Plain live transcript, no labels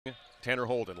Tanner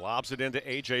Holden lobs it into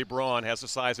A.J. Braun, has a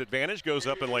size advantage, goes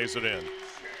up and lays it in.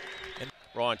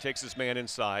 Braun takes his man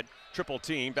inside, triple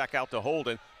team, back out to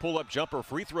Holden, pull-up jumper,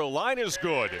 free throw line is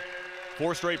good.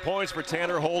 4 straight points for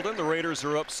Tanner Holden. The Raiders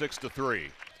are up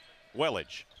 6-3.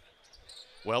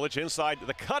 Welledge inside,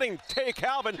 the cutting Tay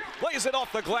Calvin, lays it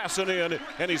off the glass and in,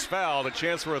 and he's fouled. A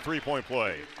chance for a three-point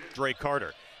play. Dre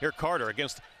Carter. Here Carter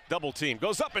against double team.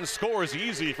 Goes up and scores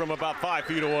easy from about 5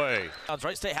 feet away.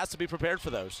 Wright State has to be prepared for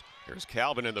those. Here's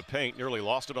Calvin in the paint, nearly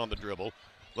lost it on the dribble.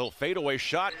 Little fadeaway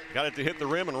shot, got it to hit the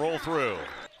rim and roll through.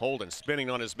 Holden spinning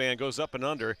on his man, goes up and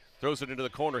under, throws it into the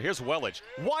corner. Here's Welledge,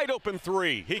 wide open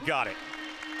three, he got it.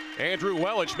 Andrew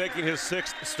Welledge making his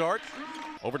 6th start.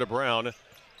 Over to Brown,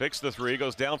 fakes the three,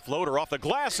 goes down, floater off the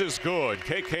glass is good.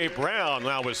 KK Brown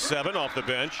now with 7 off the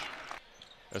bench.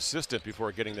 Assistant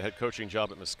before getting the head coaching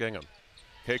job at Muskingum.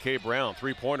 KK Brown,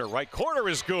 three-pointer, right corner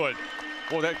is good.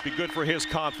 Boy, that'd be good for his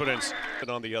confidence. And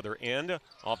on the other end,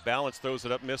 off balance, throws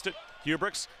it up, missed it.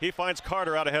 Hubricks, he finds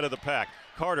Carter out ahead of the pack.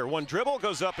 Carter, one dribble,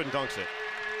 goes up and dunks it.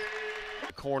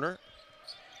 Corner,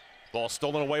 ball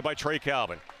stolen away by Trey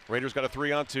Calvin. Raiders got a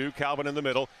 3-on-2, Calvin in the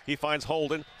middle. He finds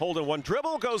Holden. Holden, one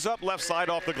dribble, goes up left side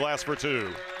off the glass for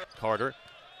 2. Carter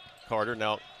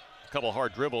now a couple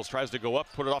hard dribbles, tries to go up,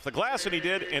 put it off the glass, and he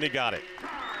did, and he got it.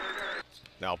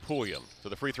 Now Pulliam to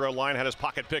the free throw line, had his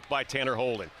pocket picked by Tanner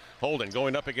Holden. Holden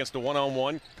going up against a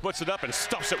one-on-one, puts it up and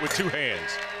stuffs it with 2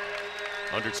 hands.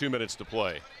 Under 2 minutes to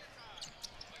play.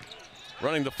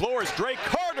 Running the floor is Drake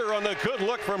Carter on the good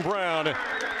look from Brown,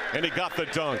 and he got the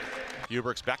dunk.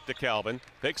 Hubricks back to Calvin,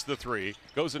 takes the 3,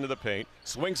 goes into the paint,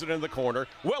 swings it into the corner.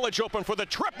 Welledge open for the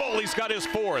triple, he's got his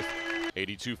 4th.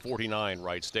 82-49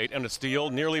 Wright State, and a steal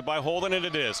nearly by Holden, and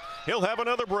it is. He'll have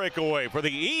another breakaway for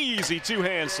the easy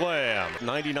 2-hand slam.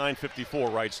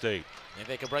 99-54 Wright State. If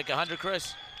they can break 100,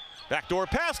 Chris. Backdoor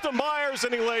pass to Myers,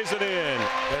 and he lays it in.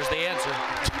 There's the answer.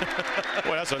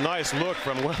 Boy, that's a nice look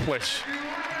from Welledge.